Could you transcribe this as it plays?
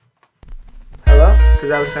Cause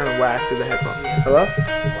that was sounding whack through the headphones. Hello? Why?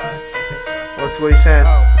 I think so. What are you saying?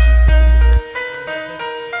 Oh, Jesus, this is this.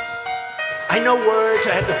 I know words,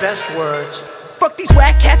 I have the best words. Fuck these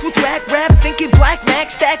whack cats with whack raps, thinking black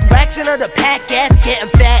max, stack racks and other pack cats, getting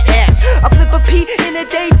fat ass. I flip a P in a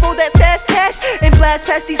day for that fast cash, and blast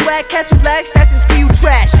past these whack cats who lag stats and spew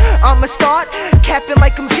trash. I'ma start capping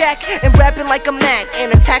like I'm Jack, and rapping like I'm Mac,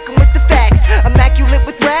 and attacking with the facts. Immaculate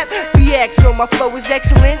with rap, BX, so my flow is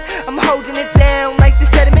excellent. I'm holding it down like the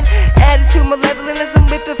sediment, attitude malevolent as I'm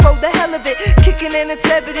whipping for the hell of it. Kicking and it's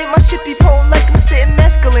evident, my shit be potent like I'm spitting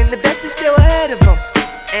mescaline. The best is still ahead of them.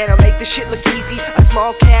 And I make the shit look easy. A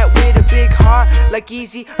small cat with a big heart, like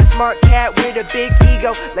Eazy. A smart cat with a big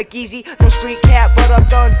ego, like Eazy. No street cat, but I've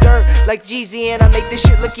done dirt, like Jeezy. And I make this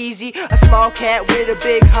shit look easy. A small cat with a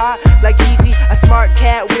big heart, like Eazy. A smart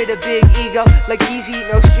cat with a big ego, like Eazy.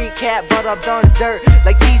 No street cat, but I've done dirt,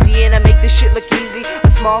 like Jeezy. And I make this shit look easy. A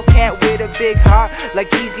small cat with a big heart, like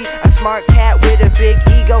Eazy. A smart cat with a big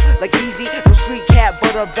ego, like Eazy. No street cat,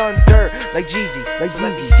 but I've done dirt, like Jeezy. So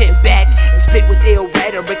let me sit back and spit with ill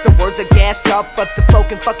rhetoric. The words are gassed up, but the flow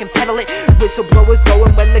can fucking pedal it. Whistleblowers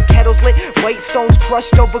going when the kettle's lit. White stones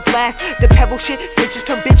crushed over glass. The pebble shit, snitches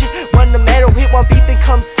turn bitches. Run the metal, hit one beat, then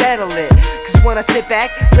come settle it. Cause when I sit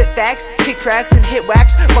back, flip facts, kick tracks and hit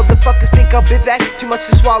wax, motherfuckers think I'll bit back. Too much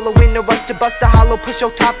to swallow in the rush to bust a hollow. Push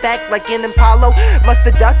your top back like an Impalo. Must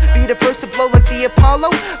the dust be the first to blow like the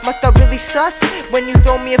Apollo? Must I really sus when you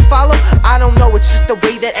throw me a follow? I don't know, it's just the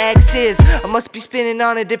way that axe is. I must be spinning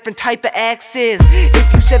on a different type of axis.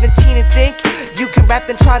 If you 17 and think you can rap,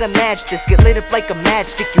 then try to match this. Get lit up like a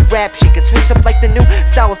matchstick. You rap shit get switched up like the new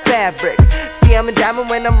style of fabric. See, I'm a diamond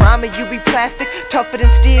when I'm rhyming, you be plastic. Tougher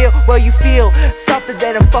than steel, well you feel softer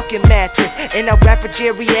than a fucking mattress. And I rap a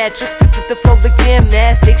geriatrics, flip the flow like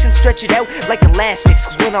gymnastics and stretch it out like elastics.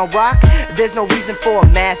 Cause when I rock, there's no reason for a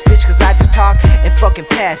mask, bitch. Cause I just talk and fucking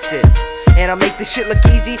pass it. And I make this shit look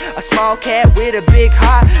easy. A small cat with a big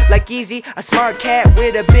heart, like Eazy. A smart cat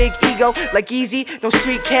with a big ego, like Eazy. No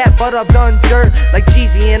street cat, but I've done dirt, like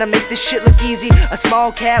Jeezy. And I make this shit look easy. A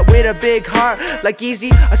small cat with a big heart, like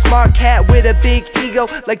Eazy. A smart cat with a big ego,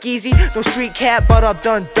 like Eazy. No street cat, but I've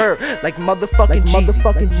done dirt, like motherfucking Jeezy.